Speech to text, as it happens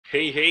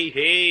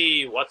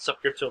Hey, what's up,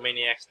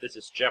 Cryptomaniacs? This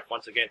is Jeff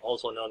once again,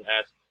 also known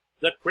as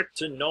the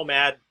Crypto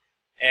Nomad.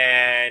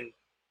 And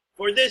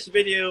for this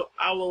video,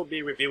 I will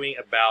be reviewing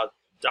about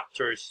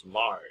Dr.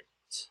 Smart.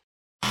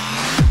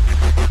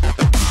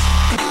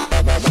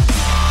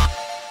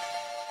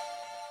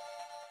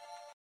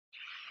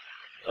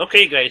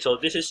 Okay, guys, so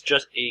this is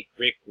just a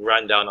quick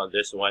rundown on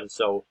this one.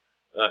 So,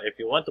 if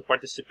you want to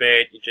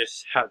participate, you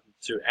just have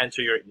to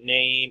enter your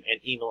name and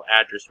email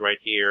address right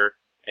here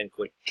and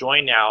click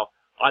join now.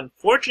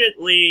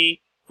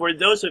 Unfortunately, for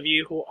those of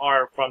you who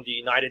are from the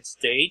United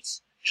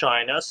States,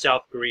 China,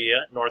 South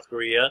Korea, North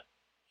Korea,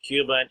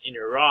 Cuba, and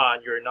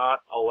Iran, you're not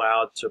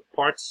allowed to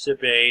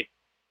participate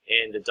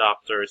in the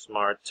Dr.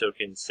 Smart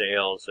token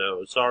sale.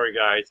 So, sorry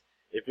guys,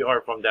 if you are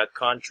from that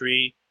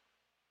country,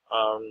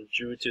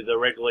 due to the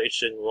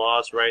regulation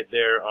laws right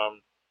there,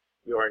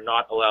 you are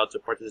not allowed to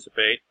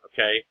participate,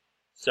 okay?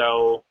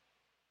 So,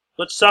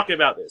 let's talk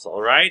about this,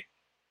 alright?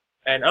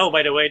 And oh,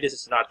 by the way, this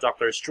is not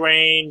Doctor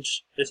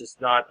Strange. This is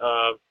not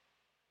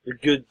the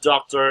Good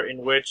Doctor in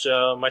which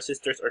my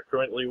sisters are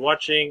currently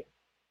watching.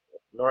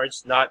 Nor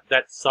it's not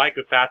that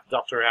psychopath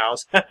Doctor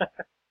House.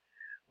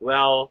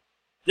 Well,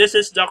 this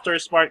is Dr.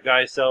 Smart,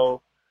 guys.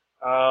 So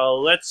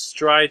let's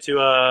try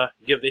to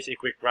give this a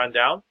quick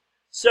rundown.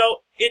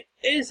 So it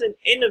is an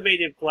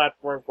innovative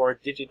platform for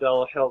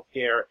digital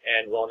healthcare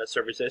and wellness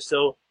services.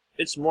 So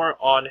it's more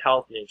on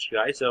health niche,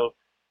 guys. So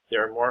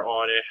they're more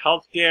on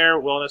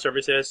healthcare wellness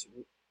services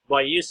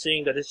by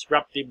using the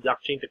disruptive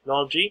blockchain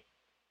technology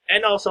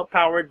and also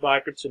powered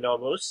by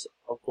Cryptonomos,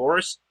 of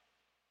course.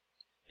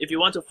 If you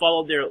want to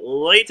follow their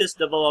latest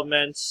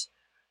developments,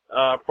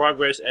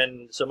 progress,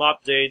 and some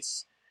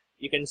updates,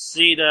 you can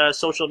see the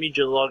social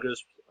media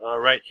logos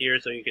right here,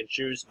 so you can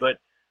choose. But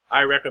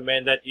I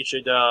recommend that you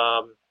should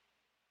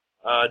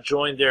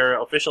join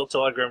their official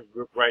Telegram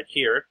group right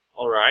here,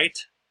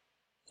 alright?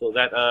 So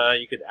that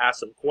you could ask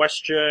some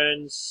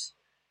questions.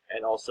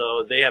 And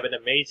also, they have an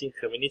amazing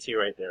community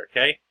right there,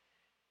 okay?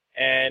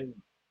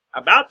 And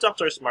about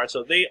Dr. Smart,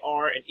 so they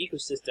are an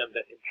ecosystem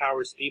that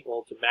empowers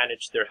people to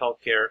manage their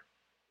healthcare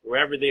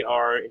wherever they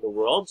are in the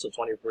world, so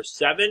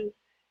 24/7.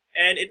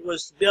 And it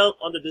was built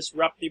on the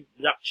disruptive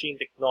blockchain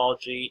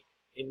technology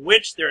in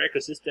which their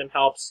ecosystem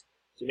helps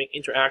to make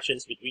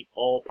interactions between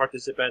all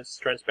participants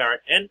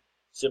transparent and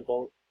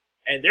simple.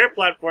 And their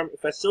platform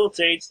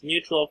facilitates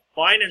mutual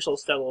financial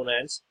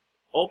settlements,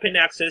 open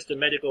access to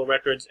medical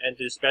records and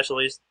to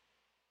specialist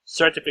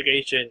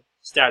certification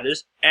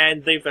status,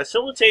 and they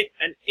facilitate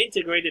an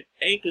integrated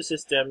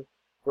ecosystem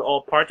for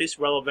all parties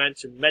relevant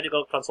to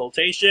medical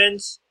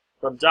consultations,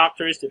 from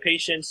doctors to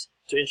patients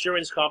to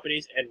insurance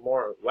companies and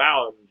more.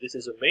 Wow, this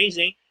is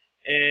amazing.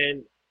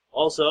 And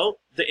also,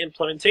 the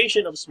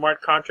implementation of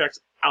smart contracts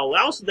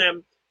allows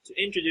them to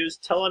introduce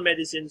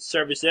telemedicine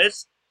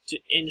services to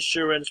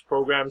insurance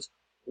programs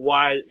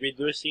while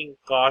reducing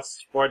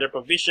costs for the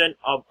provision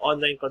of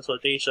online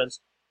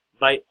consultations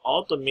by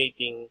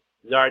automating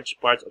large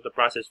parts of the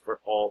process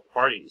for all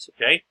parties,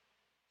 okay?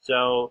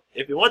 So,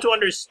 if you want to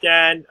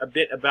understand a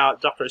bit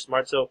about Dr.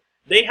 Smart, so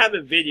they have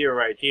a video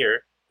right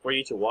here for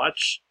you to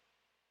watch.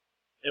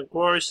 And of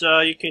course,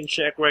 you can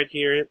check right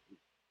here,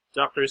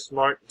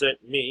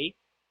 drsmart.me.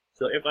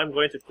 So if I'm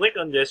going to click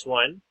on this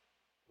one,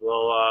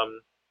 well,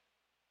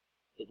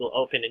 it will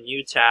open a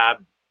new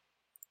tab.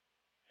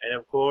 And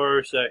of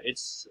course,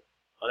 it's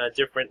on a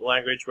different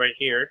language right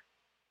here.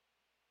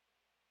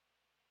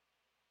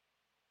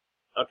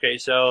 Okay,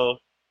 so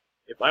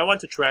if I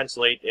want to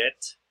translate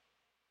it,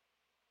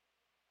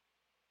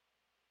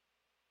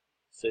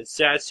 so it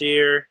says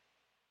here,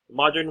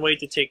 modern way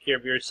to take care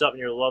of yourself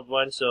and your loved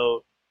ones.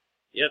 So,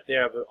 yep, they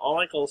have an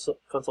online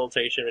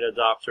consultation with a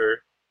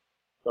doctor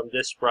from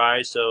this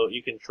price, so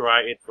you can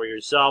try it for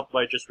yourself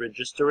by just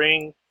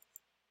registering.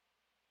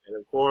 And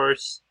of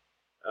course,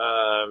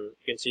 you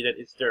can see that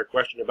it's there a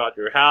question about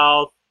your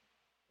health,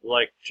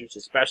 like choose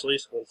a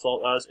specialist,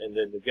 consult us, and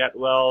then to get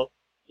well.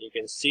 You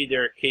can see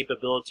their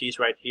capabilities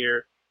right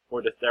here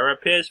for the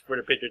therapist, for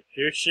the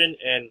pediatrician,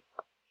 and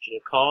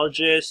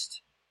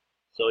gynecologist.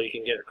 So you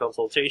can get a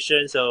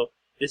consultation. So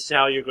this is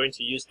how you're going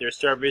to use their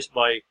service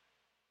by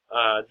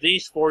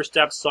these 4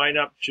 steps. Sign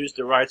up, choose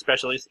the right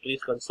specialist,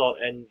 please consult,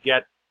 and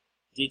get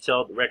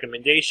detailed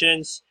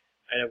recommendations.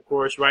 And of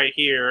course, right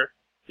here,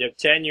 they have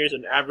 10 years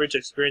on average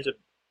experience of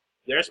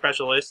their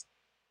specialist,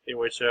 in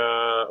which,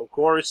 of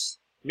course,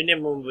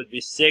 minimum would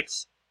be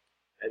 6.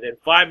 And then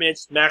 5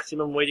 minutes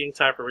maximum waiting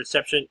time for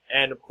reception.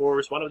 And of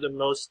course, one of the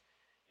most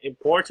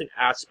important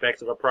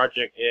aspects of a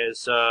project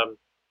is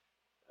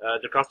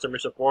the customer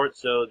support.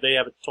 So they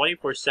have a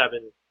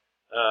 24/7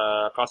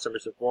 customer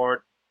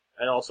support.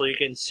 And also you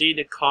can see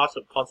the cost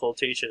of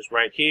consultations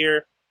right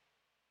here.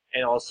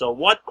 And also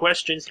what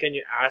questions can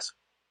you ask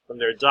from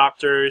their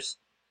doctors.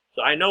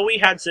 So I know we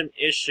had some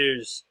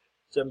issues,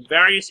 some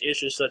various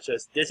issues such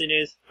as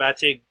dizziness,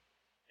 fatigue,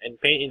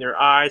 and pain in their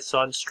eyes,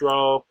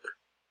 sunstroke,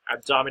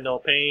 abdominal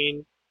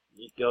pain,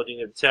 needle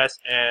test,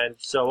 and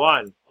so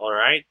on.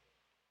 Alright?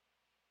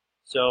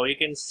 So you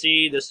can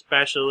see the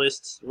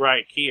specialists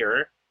right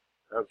here.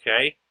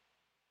 Okay?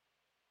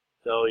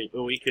 So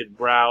we could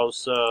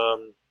browse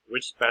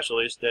which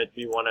specialists that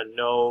we want to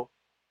know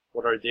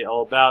what are they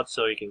all about.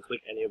 So you can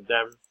click any of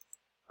them.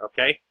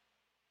 Okay,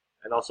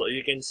 and also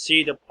you can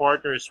see the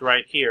partners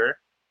right here.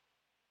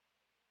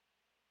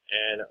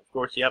 And of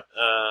course, yep,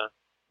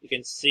 you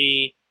can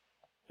see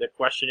the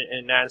question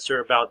and answer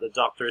about the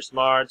Dr.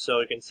 Smart. So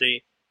you can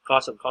see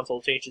cost of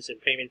consultations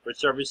and payment for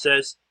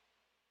services.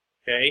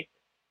 Okay,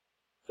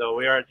 so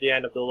we are at the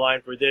end of the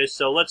line for this.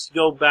 So let's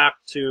go back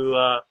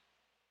to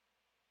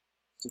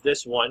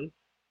this one,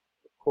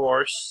 of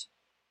course.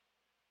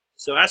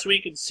 So as we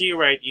can see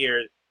right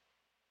here,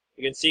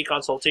 you can see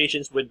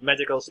consultations with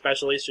medical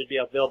specialists should be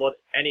available at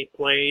any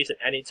place, at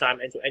any time,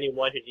 and to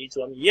anyone who needs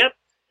them. Yep,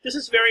 this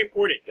is very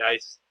important,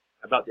 guys,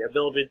 about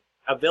the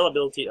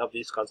availability of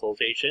these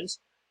consultations,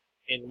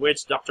 in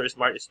which Dr.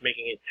 Smart is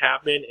making it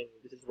happen, and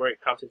this is where it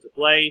comes into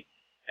play.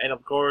 And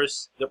of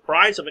course, the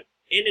price of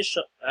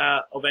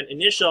an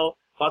initial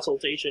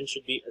consultation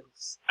should be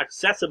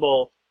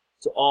accessible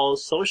to all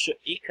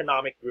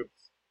socioeconomic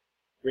groups,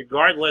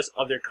 regardless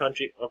of their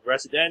country of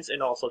residence,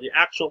 and also the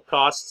actual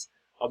costs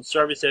of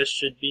services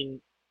should be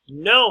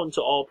known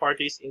to all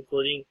parties,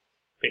 including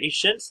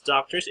patients,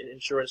 doctors, and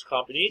insurance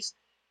companies.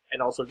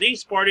 And also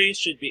these parties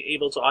should be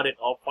able to audit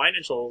all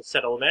financial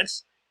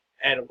settlements.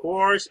 And of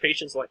course,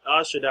 patients like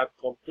us should have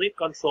complete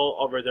control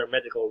over their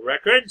medical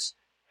records.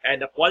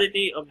 And the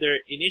quality of their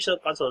initial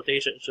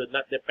consultation should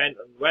not depend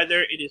on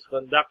whether it is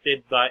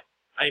conducted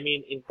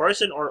in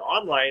person or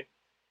online.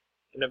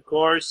 And of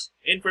course,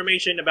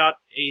 information about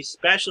a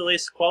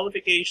specialist's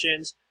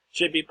qualifications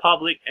should be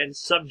public and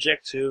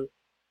subject to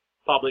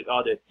public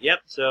audit.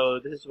 Yep, so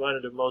this is one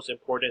of the most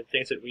important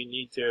things that we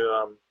need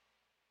to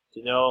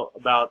know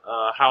about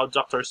how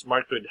Dr.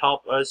 Smart could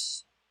help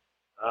us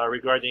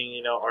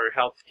regarding our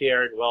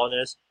healthcare and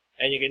wellness.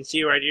 And you can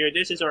see right here,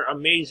 this is our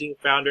amazing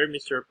founder,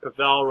 Mr.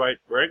 Pavel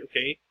Reitberg.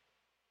 Okay,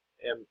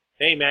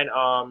 hey man,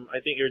 I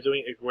think you're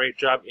doing a great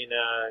job in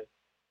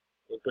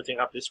putting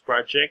up this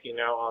project.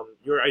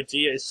 Your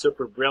idea is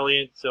super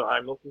brilliant, so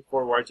I'm looking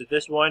forward to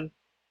this one.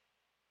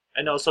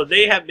 And also,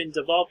 they have been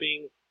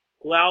developing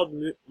cloud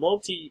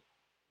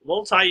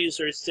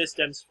multi-user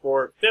systems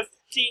for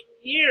 15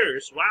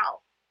 years.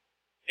 Wow!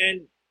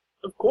 And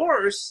of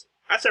course,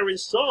 as a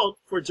result,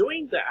 for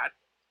doing that,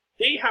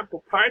 they have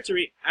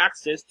proprietary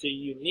access to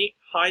unique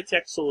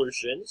high-tech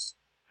solutions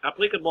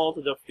applicable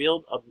to the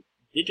field of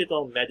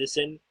digital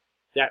medicine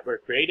that were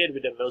created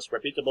with the most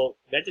reputable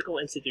medical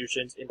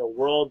institutions in the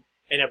world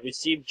and have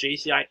received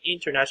JCI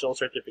international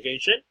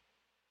certification.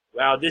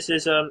 Wow, this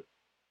is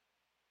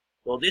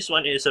this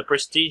one is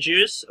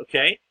prestigious,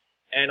 okay?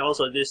 And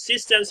also, these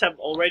systems have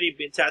already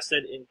been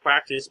tested in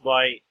practice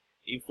by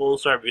a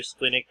full-service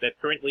clinic that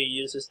currently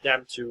uses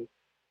them to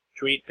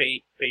treat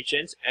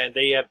patients, and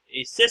they have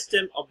a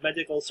system of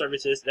medical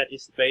services that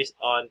is based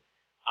on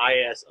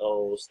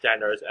ISO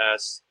standards.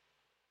 As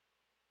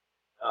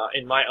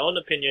in my own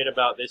opinion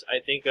about this, I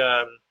think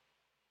they're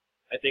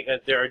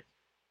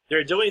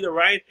doing the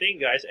right thing,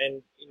 guys,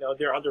 and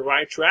they're on the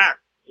right track,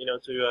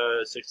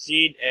 to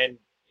succeed. And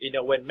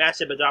when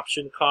massive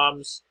adoption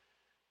comes,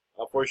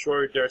 for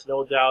sure, there's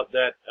no doubt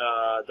that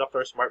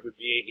Dr. Smart would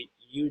be a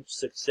huge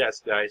success,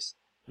 guys.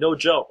 No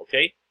joke,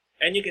 okay?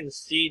 And you can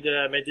see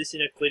the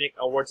Medicina Clinic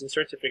awards and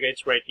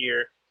certificates right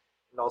here.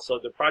 And also,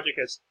 the project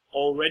has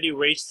already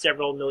raised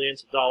several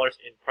millions of dollars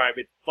in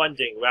private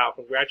funding. Wow,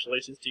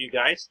 congratulations to you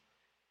guys.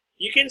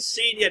 You can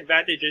see the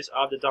advantages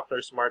of the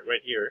Dr. Smart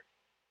right here,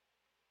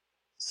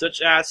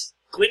 such as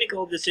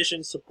clinical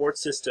decision support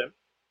system,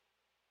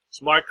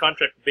 smart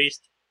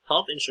contract-based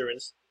health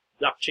insurance,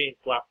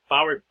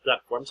 blockchain-powered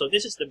platform. So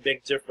this is the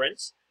big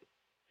difference.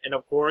 And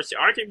of course, the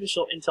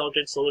artificial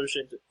intelligence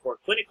solution for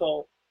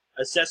clinical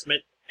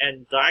assessment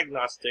and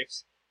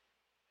diagnostics.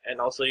 And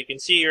also, you can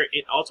see here,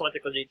 it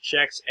automatically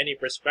checks any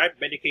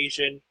prescribed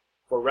medication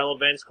for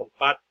relevance,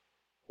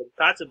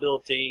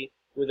 compatibility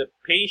with the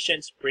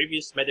patient's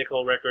previous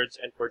medical records,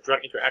 and for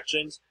drug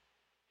interactions.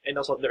 And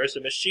also, there is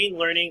a machine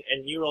learning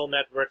and neural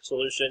network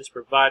solutions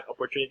provide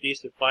opportunities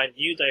to find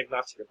new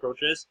diagnostic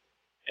approaches.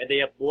 And they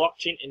have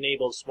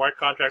blockchain-enabled smart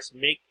contracts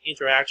make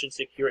interactions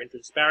secure and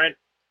transparent.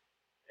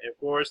 And of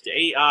course,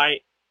 the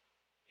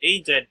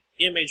AI-aided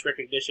image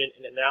recognition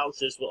and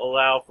analysis will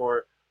allow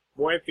for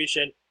more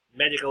efficient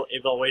medical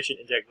evaluation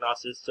and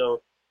diagnosis.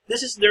 So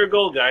this is their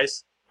goal,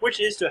 guys, which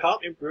is to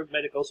help improve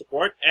medical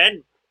support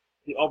and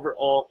the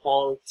overall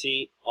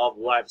quality of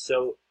life.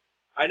 So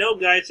I know,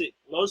 guys,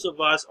 most of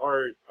us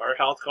are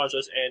health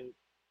conscious, and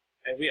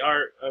we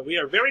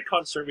are very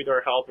concerned with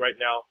our health right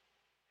now.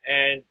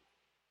 And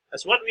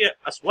as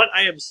what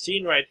I have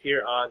seen right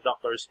here on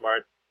Dr.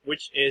 Smart,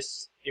 which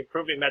is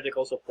improving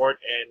medical support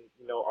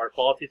and our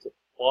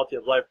quality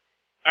of life,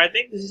 I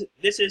think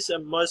this is a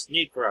must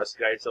need for us,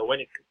 guys. So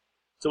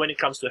when it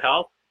comes to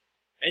health,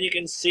 and you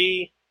can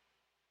see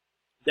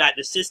that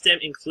the system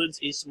includes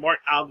a smart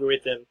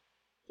algorithm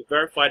to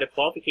verify the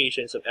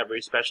qualifications of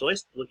every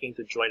specialist looking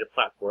to join the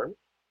platform.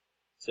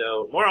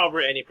 So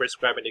moreover, any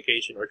prescribed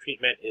medication or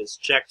treatment is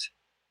checked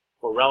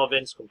for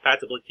relevance,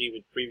 compatibility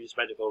with previous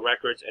medical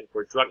records, and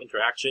for drug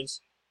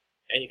interactions.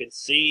 and you can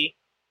see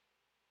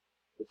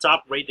the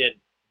top-rated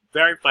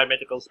verified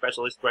medical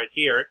specialist right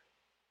here,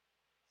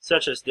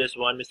 such as this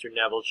one, Mr.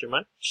 Neville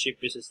Schumann, Chief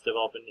Business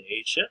Development in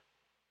Asia.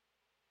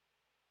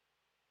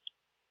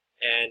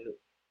 And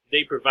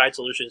they provide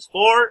solutions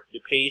for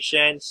the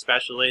patients,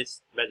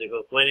 specialists,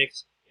 medical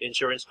clinics,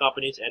 insurance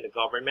companies, and the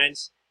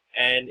governments.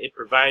 And it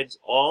provides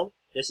all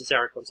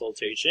necessary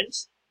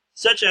consultations,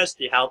 such as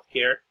the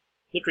healthcare,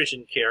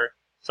 nutrition care,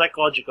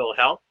 psychological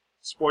health,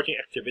 sporting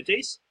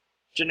activities,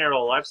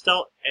 general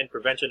lifestyle, and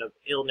prevention of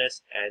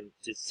illness and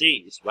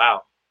disease.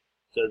 Wow.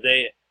 With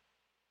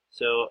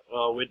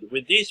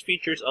these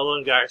features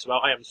alone, guys,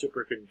 well, I am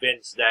super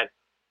convinced that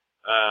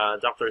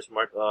Dr.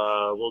 Smart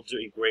will do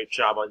a great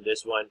job on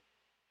this one.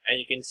 And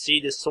you can see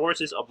the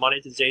sources of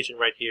monetization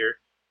right here,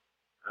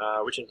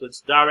 which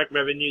includes direct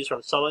revenues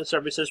from selling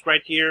services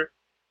right here,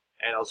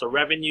 and also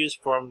revenues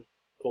from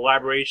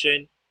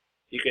collaboration.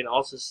 You can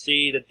also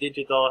see the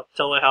digital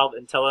telehealth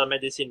and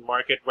telemedicine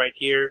market right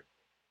here.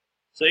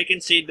 So you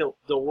can see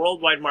the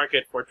worldwide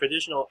market for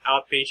traditional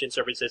outpatient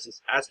services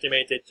is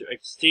estimated to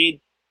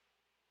exceed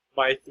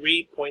by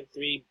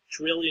 3.3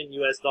 trillion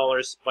US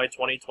dollars by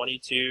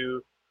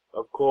 2022,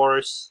 of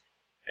course,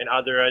 and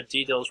other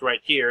details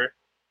right here.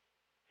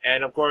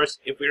 And of course,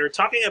 if we were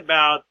talking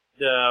about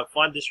the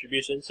fund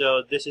distribution,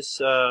 so this is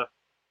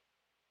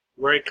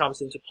where it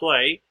comes into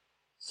play.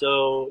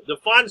 So the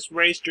funds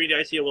raised during the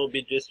ICO will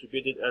be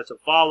distributed as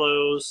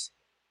follows.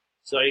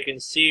 So you can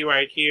see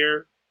right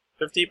here,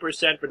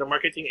 50% for the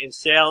marketing and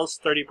sales,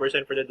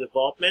 30% for the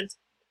development,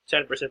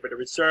 10% for the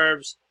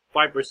reserves,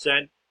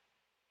 5%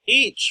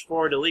 each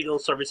for the legal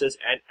services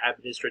and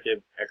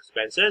administrative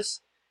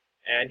expenses.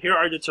 And here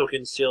are the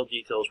token sale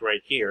details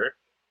right here.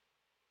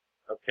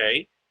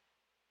 Okay.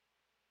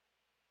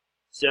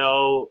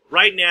 So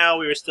right now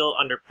we are still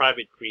under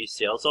private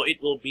pre-sale, so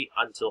it will be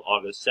until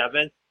August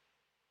 7th.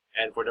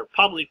 And for the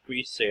public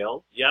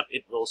pre-sale, yep,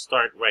 it will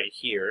start right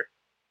here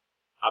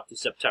up to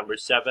September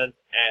 7th.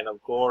 And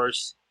of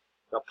course,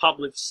 the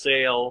public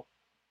sale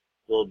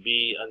will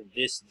be on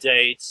these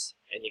dates.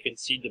 And you can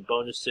see the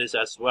bonuses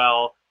as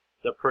well,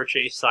 the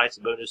purchase size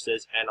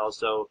bonuses. And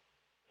also,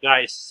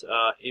 guys,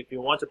 if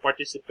you want to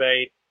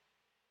participate,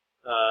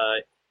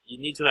 you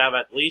need to have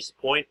at least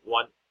 0.1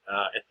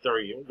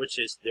 Ethereum, which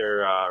is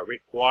their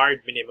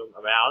required minimum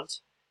amount.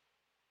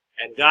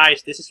 And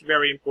guys, this is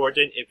very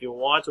important if you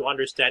want to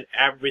understand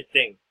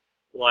everything,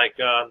 like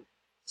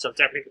some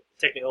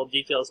technical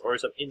details or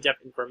some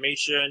in-depth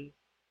information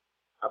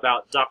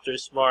about Dr.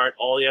 Smart.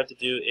 All you have to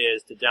do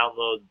is to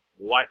download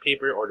the white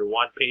paper or the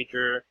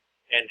one-pager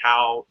and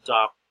how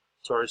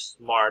Dr.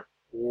 Smart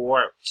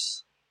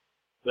works.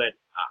 But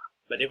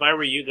if I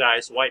were you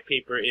guys, white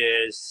paper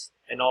is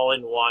an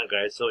all-in-one,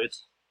 guys. So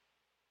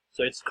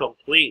it's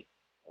complete.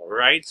 All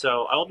right.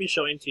 So I will be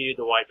showing to you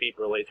the white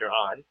paper later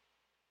on.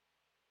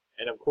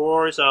 And of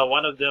course,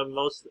 one of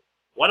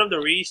the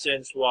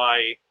reasons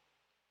why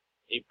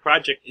a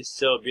project is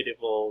so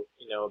beautiful,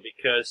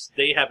 because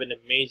they have an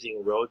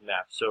amazing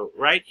roadmap. So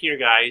right here,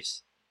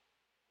 guys,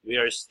 we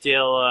are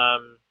still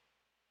on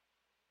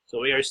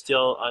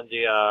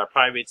the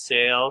private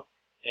sale,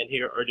 and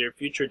here are their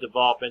future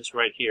developments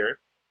right here.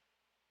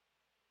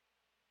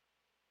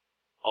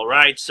 All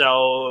right.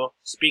 So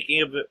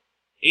speaking of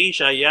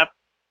Asia, yep,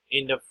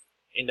 in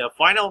the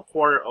final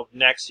quarter of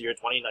next year,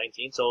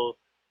 2019. So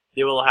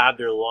they will have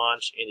their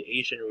launch in the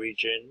Asian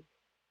region.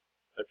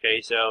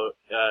 Okay, so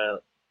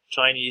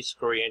Chinese,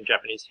 Korean,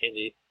 Japanese,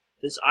 Hindi.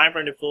 Since I'm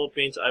from the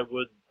Philippines, I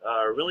would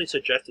really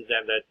suggest to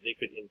them that they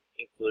could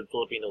include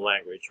Filipino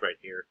language right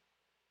here.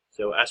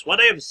 So as what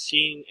I have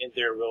seen in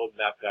their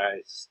roadmap,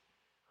 guys,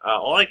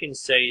 all I can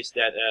say is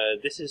that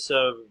this is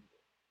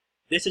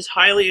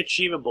highly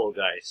achievable,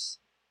 guys.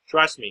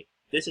 Trust me,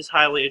 this is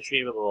highly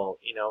achievable.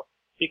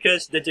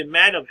 Because the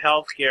demand of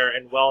healthcare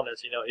and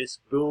wellness, is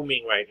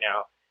booming right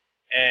now.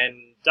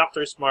 And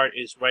Dr. Smart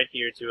is right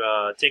here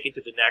to take it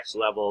to the next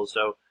level.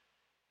 So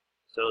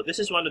this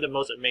is one of the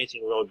most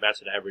amazing roadmaps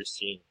that I've ever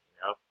seen.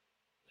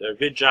 So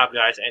good job,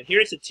 guys. And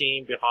here's the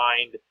team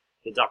behind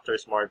the Dr.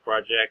 Smart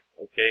project.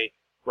 Okay,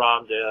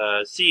 from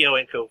the CEO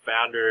and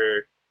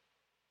co-founder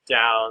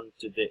down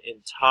to the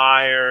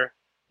entire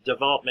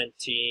development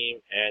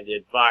team and the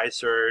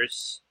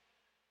advisors.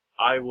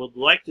 I would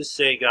like to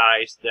say,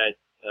 guys, that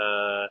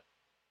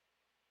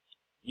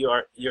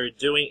you're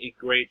doing a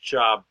great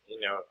job.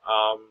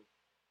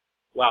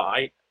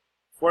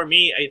 For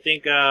me, I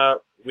think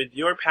with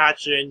your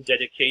passion,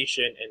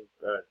 dedication, and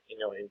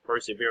and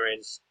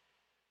perseverance,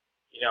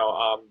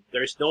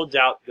 there's no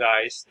doubt,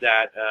 guys,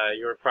 that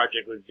your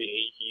project would be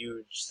a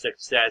huge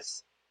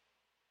success.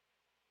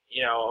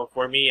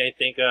 For me, I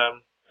think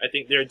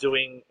they're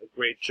doing a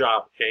great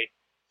job. Okay,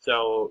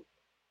 so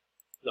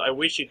I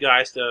wish you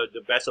guys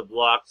the best of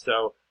luck.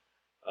 So,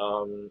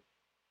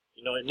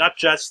 not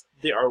just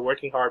they are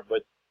working hard,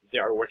 but they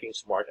are working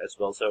smart as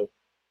well. So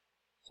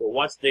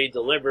once they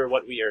deliver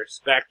what we are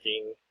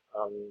expecting,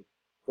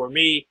 for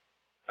me,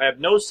 I have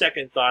no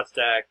second thoughts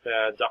that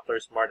Dr.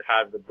 Smart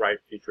have the bright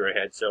future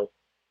ahead. So,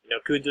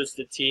 kudos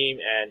to the team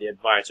and the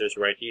advisors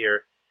right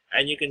here.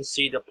 And you can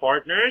see the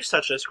partners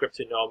such as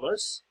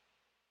Cryptonomos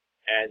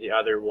and the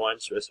other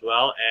ones as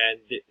well. And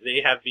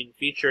they have been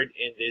featured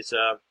in these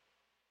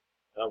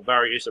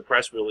various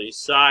press release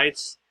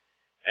sites.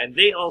 And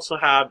they also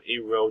have a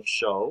road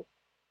show.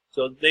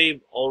 So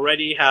they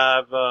already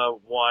have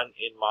one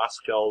in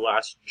Moscow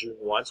last June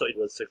 1, so it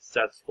was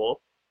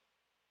successful.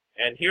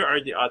 And here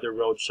are the other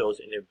road shows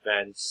and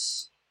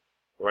events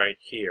right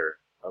here,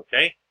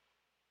 okay?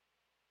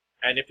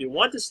 And if you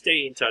want to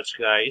stay in touch,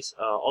 guys,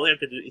 all you have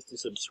to do is to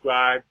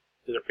subscribe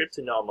to the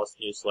Cryptonomos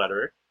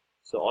newsletter.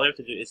 So all you have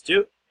to do is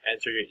to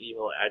enter your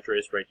email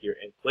address right here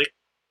and click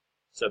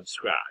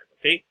subscribe,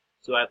 okay?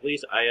 So at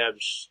least I have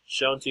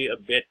shown to you a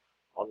bit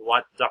on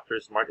what Dr.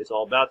 Smart is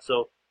all about.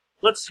 So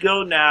let's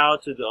go now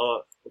to the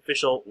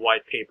official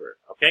white paper,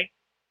 okay?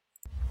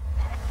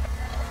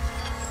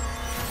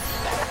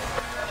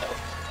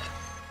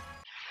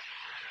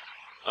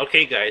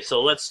 Okay guys,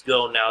 so let's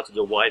go now to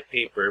the white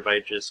paper by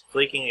just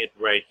clicking it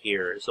right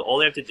here. So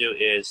all you have to do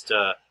is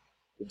to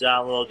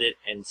download it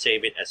and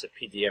save it as a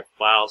PDF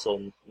file.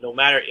 So no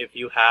matter if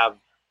you have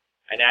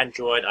an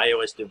Android,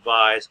 iOS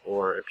device,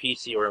 or a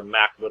PC or a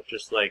MacBook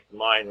just like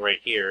mine right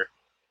here,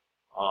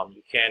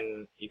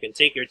 you can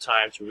take your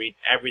time to read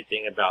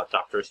everything about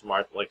Dr.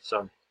 Smart, like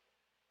some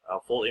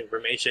full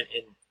information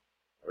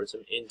or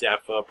some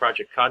in-depth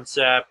project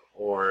concept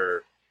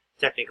or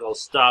technical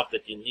stuff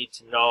that you need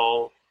to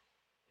know.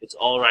 It's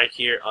all right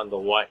here on the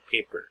white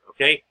paper,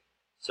 okay?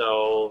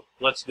 So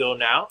let's go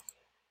now.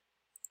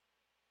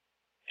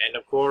 And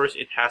of course,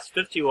 it has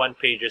 51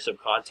 pages of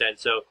content.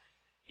 So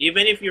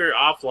even if you're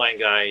offline,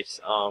 guys,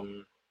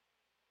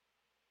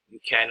 you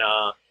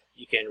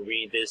can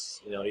read this.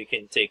 You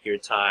can take your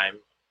time,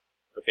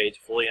 okay, to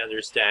fully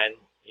understand.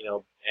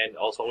 And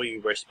also we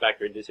respect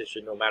your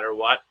decision no matter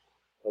what.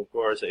 Of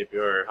course, if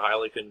you're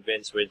highly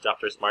convinced with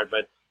Dr. Smart,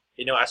 but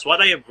as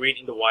what I have read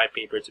in the white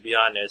paper, to be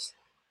honest,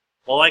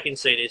 all I can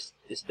say is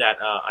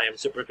that I am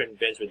super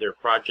convinced with their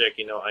project.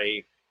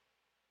 It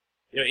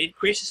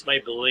increases my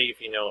belief,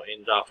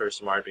 in Dr.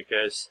 Smart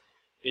because,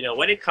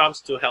 when it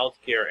comes to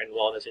healthcare and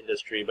wellness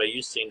industry, by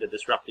using the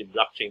disruptive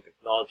blockchain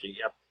technology,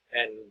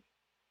 and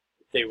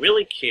if they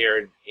really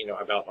cared,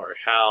 about our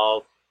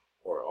health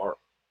or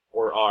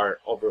our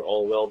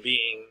overall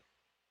well-being,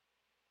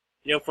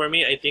 for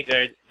me, I think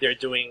they're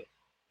doing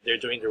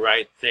the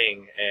right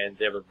thing and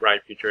they have a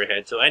bright future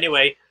ahead. So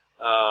anyway,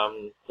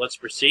 let's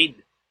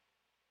proceed.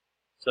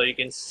 So you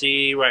can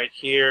see right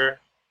here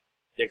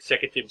the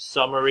executive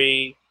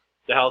summary,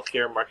 the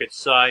healthcare market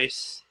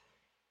size,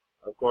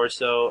 of course.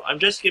 So I'm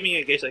just giving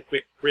you guys a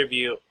quick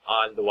preview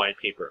on the white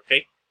paper,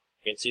 okay?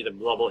 You can see the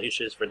global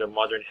issues for the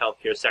modern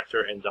healthcare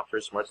sector and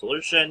Dr. Smart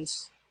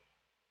solutions.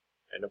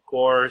 And of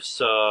course,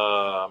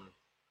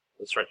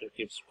 let's try to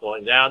keep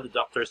scrolling down, the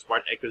Dr.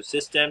 Smart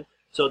ecosystem.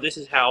 So this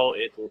is how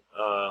it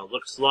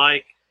looks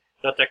like.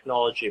 The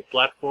technology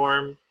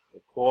platform,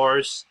 of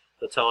course,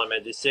 the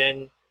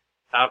telemedicine,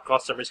 how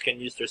customers can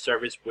use their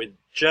service with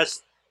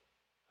just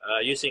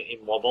using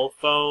a mobile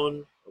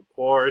phone, of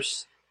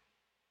course.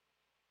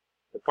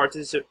 The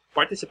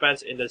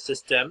participants in the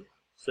system,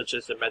 such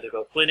as the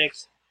medical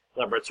clinics,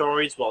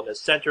 laboratories, wellness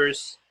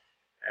centers,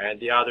 and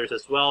the others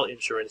as well,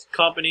 insurance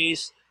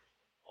companies,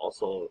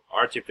 also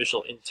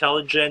artificial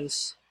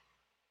intelligence,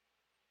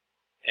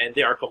 and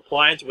they are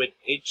compliant with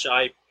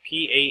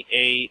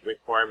HIPAA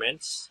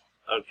requirements,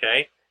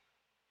 okay?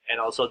 And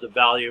also the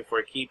value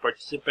for key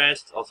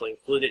participants also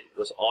included. It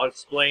was all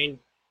explained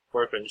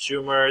for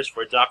consumers,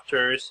 for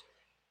doctors,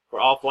 for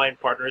offline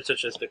partners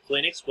such as the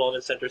clinics,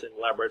 wellness centers, and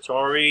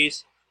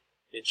laboratories,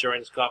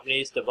 insurance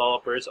companies,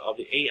 developers of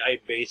the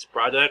AI-based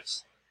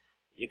products.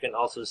 You can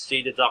also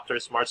see the Dr.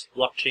 Smart's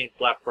blockchain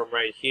platform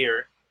right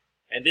here.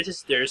 And this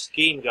is their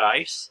scheme,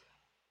 guys.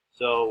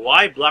 So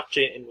why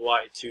blockchain and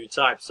why two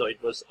types? So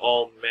it was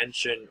all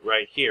mentioned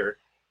right here.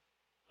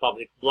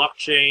 Public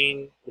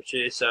blockchain, which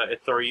is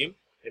Ethereum,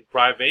 and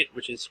private,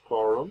 which is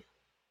Quorum.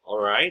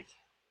 Alright.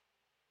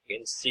 You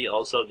can see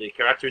also the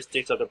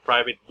characteristics of the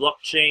private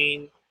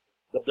blockchain,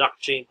 the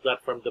blockchain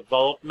platform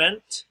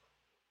development,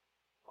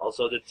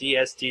 also the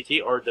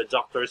DSTT or the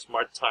Dr.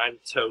 Smart Time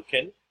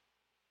Token,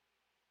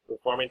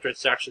 performing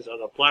transactions on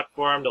the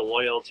platform, the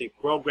loyalty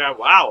program.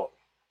 Wow!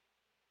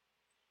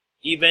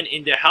 Even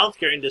in the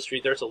healthcare industry,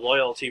 there's a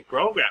loyalty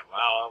program.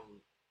 Wow!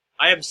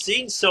 I have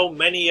seen so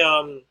many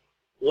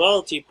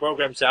loyalty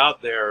programs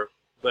out there,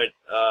 but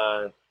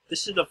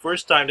this is the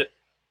first time that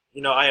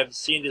I have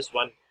seen this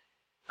one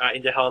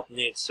in the health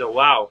needs. So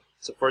wow,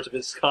 it's the first of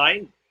its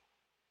kind.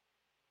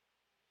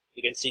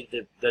 You can see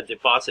the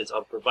deposits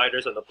of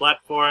providers on the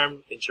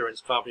platform,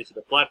 insurance companies on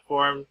the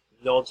platform,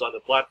 nodes on the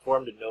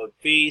platform, the node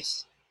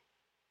fees,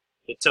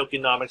 the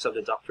tokenomics of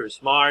the Dr.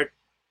 Smart,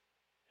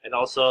 and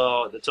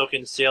also the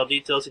token sale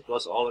details. It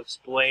was all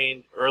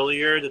explained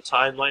earlier. The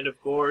timeline,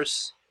 of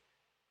course.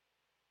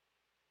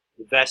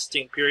 The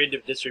vesting period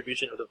of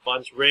distribution of the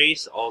funds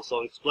raised,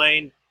 also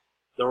explained.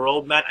 The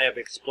roadmap, I have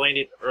explained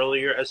it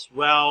earlier as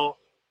well.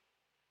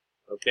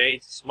 Okay,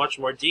 it's much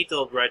more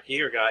detailed right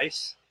here,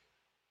 guys.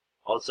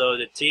 Also,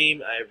 the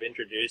team, I've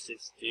introduced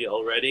it to you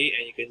already,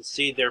 and you can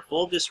see their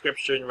full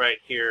description right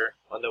here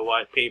on the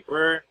white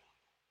paper.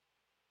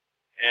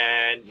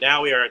 And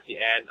now we are at the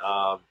end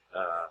of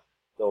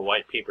the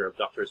white paper of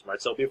Dr.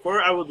 Smart. So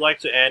before I would like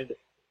to end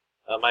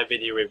my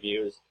video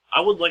reviews,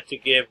 I would like to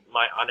give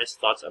my honest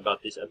thoughts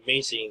about this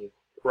amazing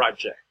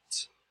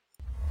project.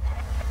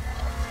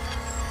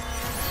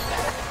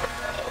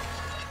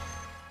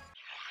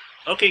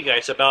 Okay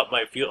guys, about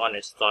my few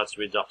honest thoughts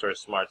with Dr.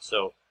 Smart.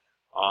 So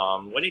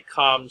when it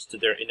comes to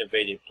their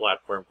innovative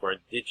platform for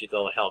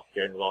digital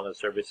healthcare and wellness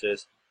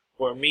services,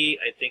 for me,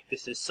 I think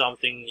this is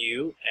something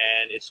new,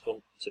 and it's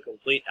a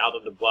complete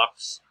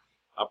out-of-the-box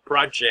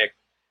project.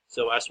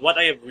 So as what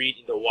I have read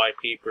in the white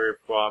paper,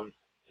 from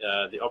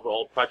the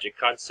overall project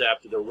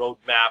concept to the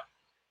roadmap,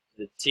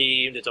 the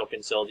team, the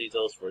token sale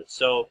details for it.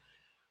 So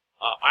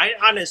I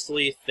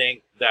honestly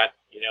think that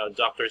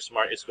Dr.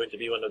 Smart is going to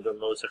be one of the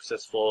most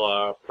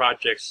successful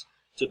projects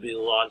to be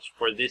launched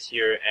for this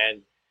year,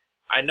 and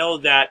I know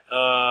that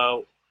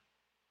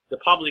the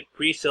public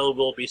pre-sale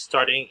will be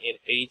starting in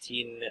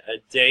 18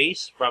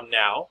 days from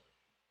now,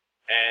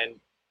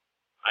 and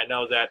I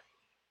know that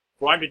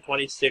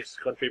 426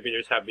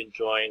 contributors have been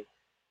joined,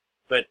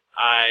 but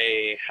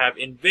I have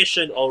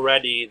envisioned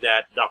already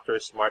that Dr.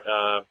 Smart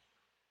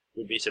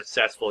would be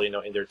successful,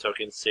 in their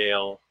token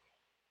sale,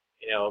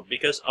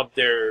 because of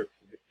their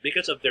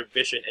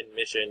vision and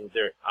mission.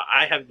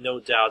 I have no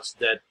doubts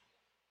that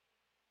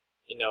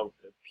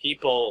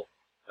people,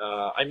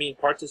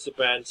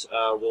 participants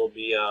will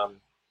be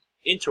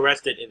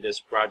interested in this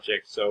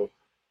project. So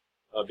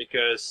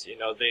because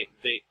they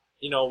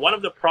one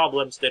of the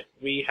problems that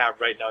we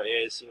have right now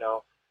is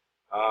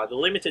the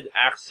limited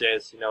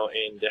access in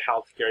the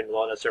healthcare and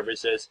wellness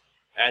services,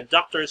 and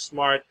Dr.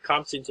 Smart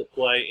comes into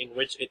play, in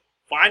which it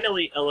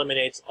finally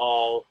eliminates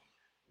all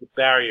the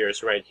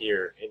barriers right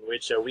here, in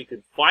which we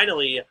could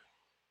finally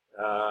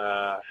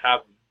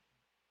have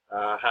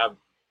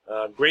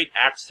great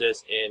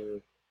access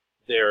in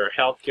their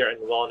healthcare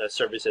and wellness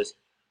services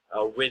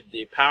with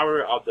the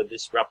power of the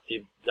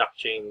disruptive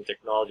blockchain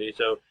technology.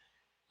 So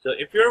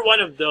if you're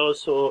one of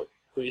those who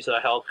is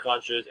health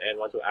conscious and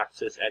want to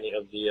access any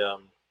of the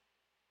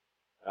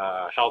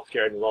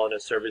healthcare and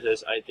wellness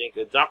services, I think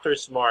that Dr.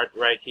 Smart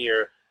right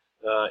here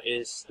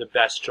is the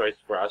best choice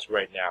for us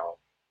right now.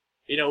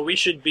 We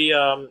should be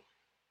guys,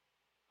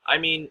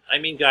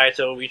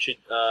 so we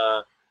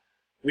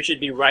should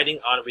be riding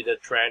on with the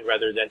trend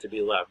rather than to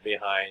be left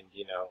behind,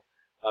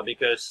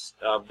 because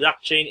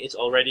blockchain is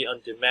already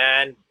on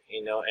demand,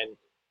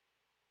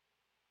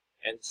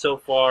 and so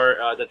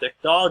far the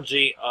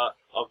technology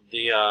of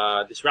the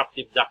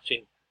disruptive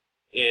blockchain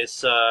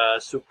is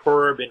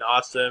superb and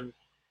awesome,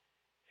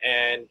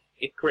 and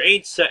it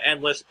creates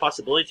endless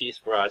possibilities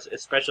for us,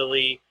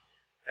 especially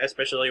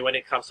when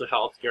it comes to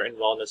healthcare and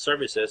wellness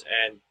services.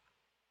 And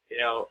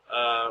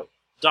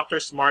Dr.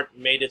 Smart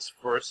made its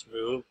first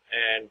move,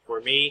 and for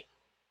me,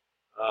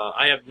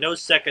 I have no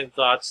second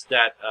thoughts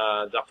that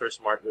Dr.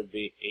 Smart would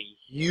be a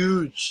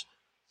huge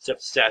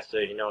success,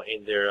 in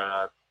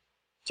their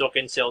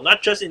token sale.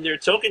 Not just in their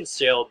token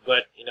sale,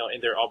 but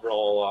in their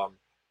overall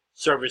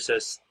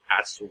services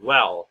as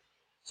well.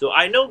 So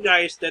I know,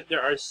 guys, that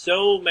there are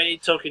so many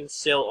token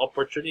sale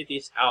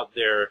opportunities out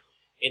there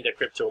in the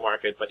crypto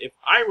market, but if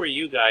I were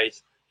you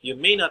guys, you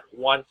may not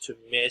want to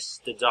miss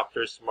the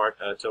Dr. Smart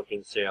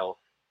token sale.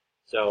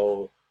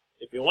 So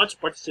if you want to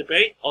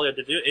participate, all you have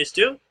to do is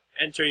to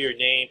enter your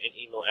name and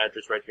email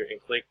address right here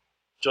and click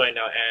join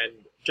now.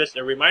 And just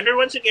a reminder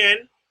once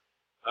again,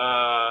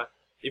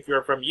 if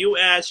you're from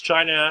US,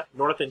 China,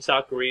 North and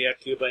South Korea,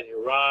 Cuba, and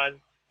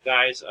Iran,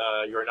 guys,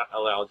 you're not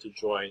allowed to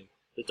join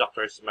the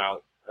Dr.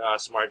 Smart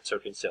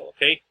token sale,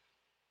 okay?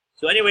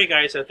 So anyway,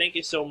 guys, thank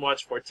you so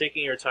much for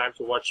taking your time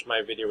to watch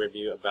my video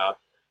review about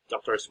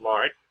Dr.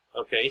 Smart.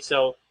 Okay,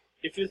 so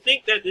if you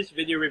think that this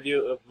video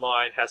review of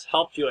mine has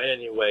helped you in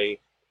any way,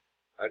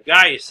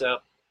 guys,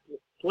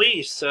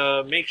 please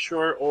make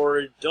sure,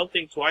 or don't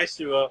think twice,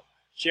 to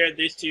share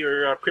this to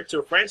your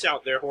crypto friends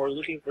out there who are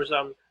looking for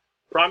some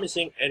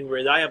promising and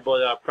reliable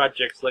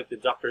projects like the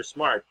Dr.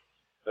 Smart.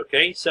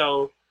 Okay,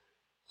 so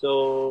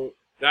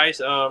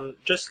guys,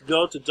 just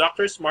go to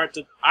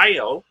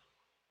drsmart.io,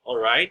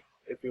 alright,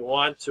 if you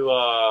want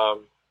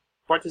to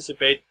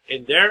participate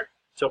in their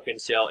token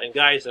sale. And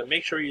guys,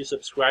 make sure you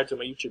subscribe to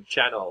my YouTube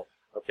channel,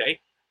 okay?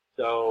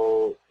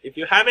 So if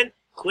you haven't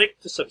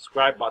clicked the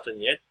subscribe button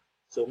yet,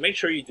 so make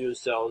sure you do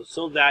so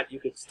that you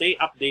can stay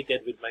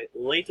updated with my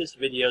latest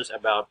videos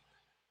about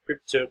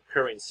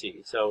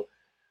cryptocurrency. So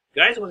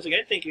guys, once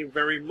again, thank you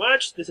very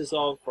much. This is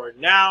all for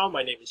now.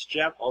 My name is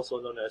Jeff, also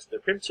known as the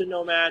Crypto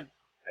Nomad,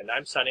 and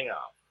I'm signing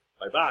off.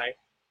 Bye-bye.